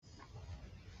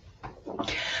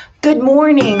Good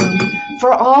morning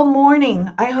for all morning.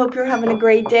 I hope you're having a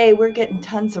great day. We're getting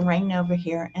tons of rain over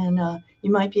here, and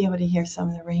you might be able to hear some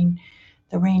of the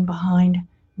rain behind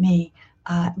me.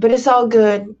 But it's all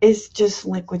good. It's just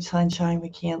liquid sunshine. We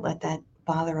can't let that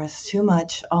bother us too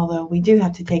much, although we do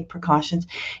have to take precautions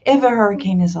if a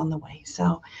hurricane is on the way.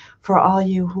 So, for all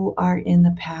you who are in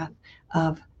the path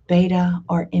of beta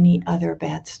or any other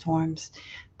bad storms,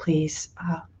 please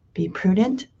be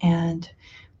prudent, and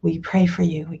we pray for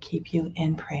you. We keep you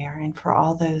in prayer. And for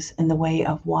all those in the way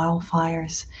of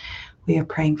wildfires, we are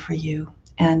praying for you.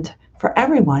 And for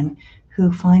everyone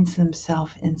who finds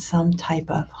themselves in some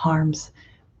type of harm's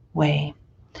way.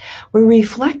 We're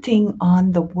reflecting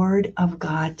on the Word of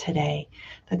God today,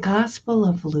 the Gospel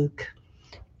of Luke.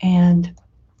 And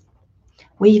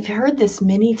we've heard this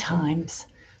many times,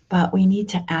 but we need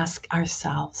to ask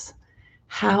ourselves,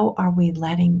 how are we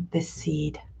letting this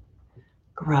seed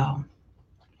grow?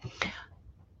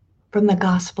 From the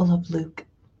Gospel of Luke.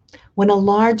 When a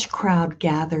large crowd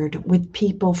gathered with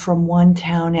people from one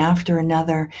town after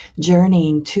another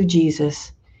journeying to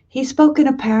Jesus, he spoke in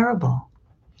a parable.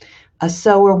 A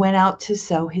sower went out to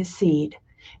sow his seed,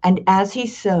 and as he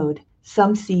sowed,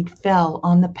 some seed fell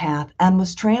on the path and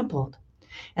was trampled,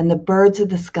 and the birds of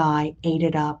the sky ate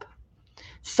it up.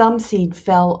 Some seed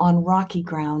fell on rocky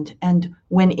ground, and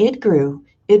when it grew,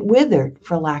 it withered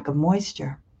for lack of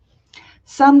moisture.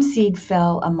 Some seed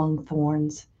fell among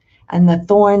thorns, and the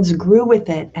thorns grew with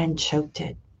it and choked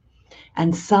it.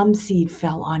 And some seed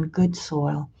fell on good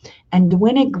soil, and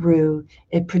when it grew,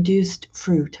 it produced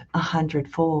fruit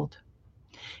 100-fold.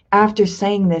 After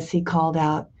saying this, he called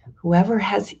out, "Whoever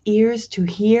has ears to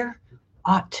hear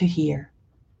ought to hear."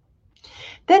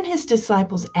 Then his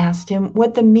disciples asked him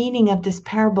what the meaning of this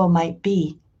parable might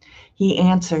be. He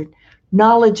answered,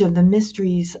 "Knowledge of the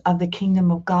mysteries of the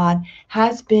kingdom of God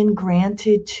has been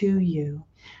granted to you,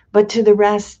 but to the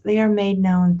rest they are made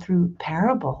known through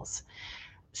parables,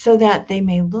 so that they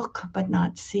may look but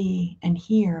not see, and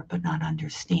hear but not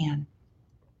understand."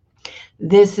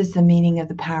 This is the meaning of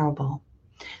the parable.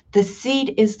 The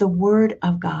seed is the word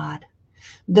of God.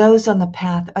 Those on the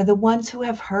path are the ones who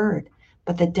have heard,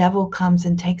 but the devil comes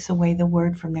and takes away the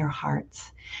word from their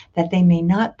hearts, that they may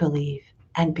not believe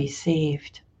and be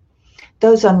saved.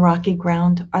 Those on rocky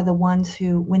ground are the ones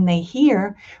who, when they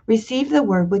hear, receive the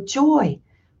word with joy,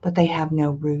 but they have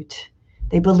no root.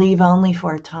 They believe only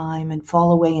for a time and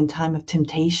fall away in time of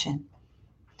temptation.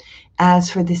 As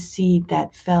for the seed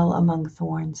that fell among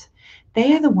thorns,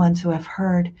 they are the ones who have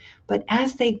heard, but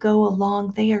as they go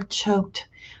along, they are choked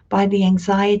by the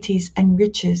anxieties and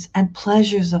riches and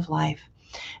pleasures of life,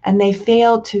 and they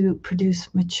fail to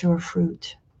produce mature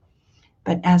fruit.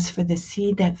 But as for the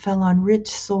seed that fell on rich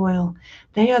soil,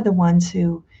 they are the ones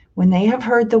who, when they have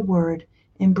heard the word,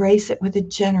 embrace it with a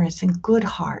generous and good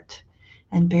heart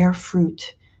and bear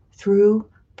fruit through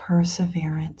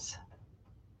perseverance.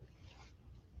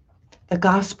 The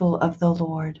gospel of the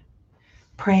Lord.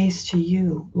 Praise to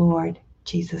you, Lord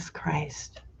Jesus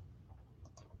Christ.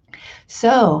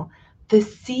 So, the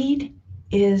seed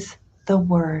is the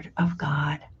word of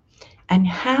God. And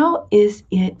how is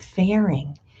it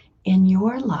faring in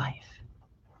your life?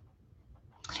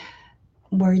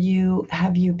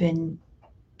 Have you been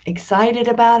excited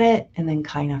about it and then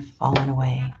kind of fallen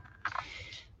away?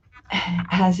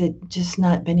 Has it just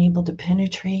not been able to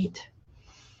penetrate?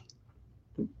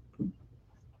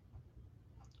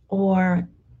 Or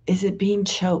is it being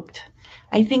choked?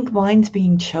 I think mine's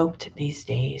being choked these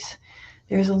days.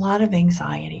 There's a lot of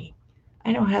anxiety.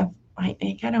 I don't have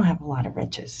a lot of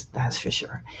riches, that's for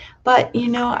sure. But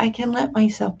I can let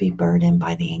myself be burdened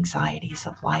by the anxieties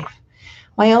of life.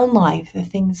 My own life, the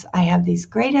things I have these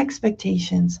great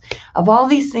expectations of all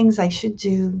these things I should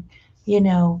do,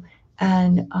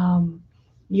 and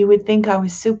you would think I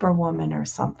was Superwoman or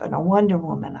something, a Wonder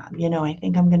Woman. I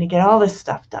think I'm going to get all this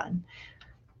stuff done.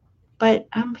 But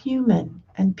I'm human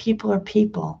and people are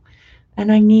people,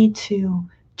 and I need to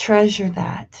treasure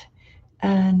that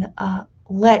and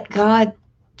let God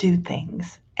do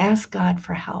things. Ask God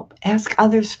for help. Ask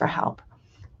others for help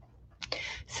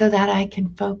so that I can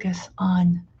focus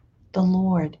on the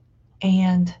Lord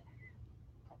and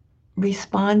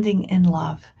responding in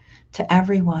love to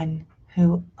everyone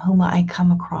whom I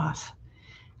come across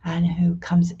and who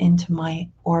comes into my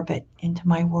orbit, into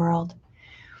my world.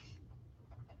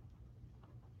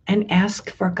 And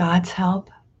ask for God's help.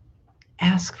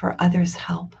 Ask for others'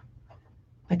 help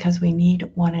because we need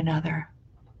one another.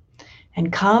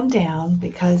 And calm down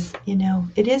because,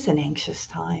 it is an anxious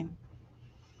time.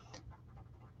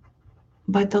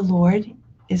 But the Lord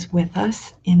is with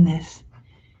us in this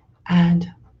and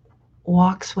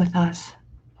walks with us,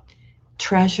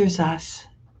 treasures us.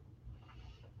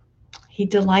 He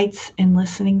delights in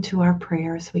listening to our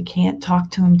prayers. We can't talk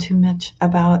to him too much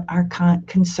about our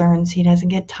concerns. He doesn't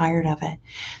get tired of it.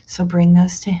 So bring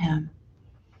those to him.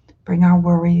 Bring our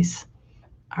worries,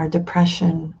 our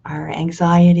depression, our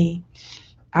anxiety,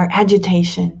 our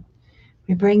agitation.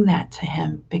 We bring that to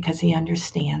him because he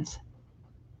understands.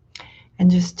 And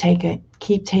just take it.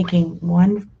 Keep taking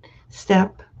one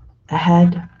step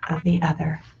ahead of the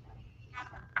other.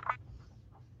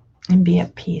 And be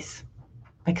at peace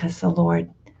because the Lord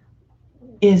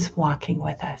is walking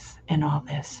with us in all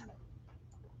this.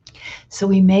 So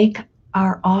we make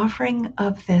our offering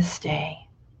of this day.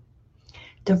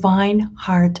 Divine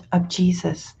Heart of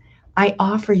Jesus, I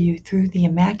offer you through the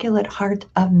Immaculate Heart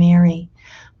of Mary,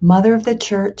 Mother of the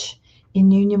Church,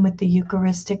 in union with the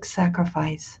Eucharistic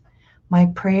sacrifice, my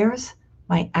prayers,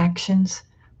 my actions,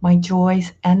 my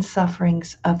joys and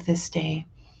sufferings of this day,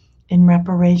 in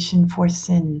reparation for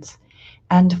sins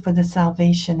and for the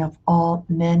salvation of all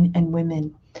men and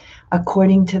women,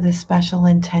 according to the special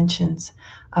intentions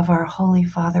of our Holy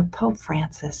Father, Pope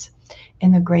Francis,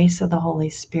 in the grace of the Holy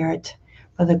Spirit,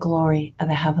 for the glory of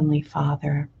the Heavenly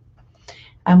Father.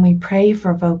 And we pray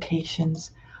for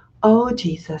vocations. O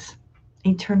Jesus,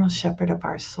 eternal shepherd of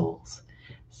our souls,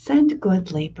 send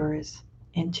good laborers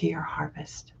into your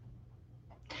harvest.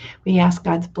 We ask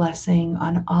God's blessing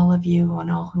on all of you, on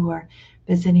all who are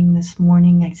visiting this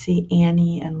morning. I see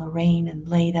Annie and Lorraine and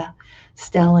Leda,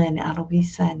 Stella and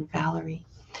Aloisa and Valerie.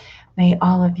 May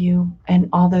all of you and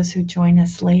all those who join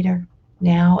us later,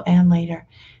 now and later,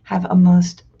 have a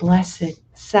most blessed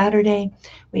Saturday.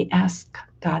 We ask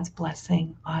God's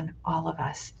blessing on all of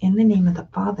us. In the name of the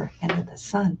Father, and of the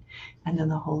Son, and of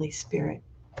the Holy Spirit.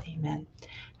 Amen.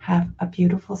 Have a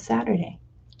beautiful Saturday.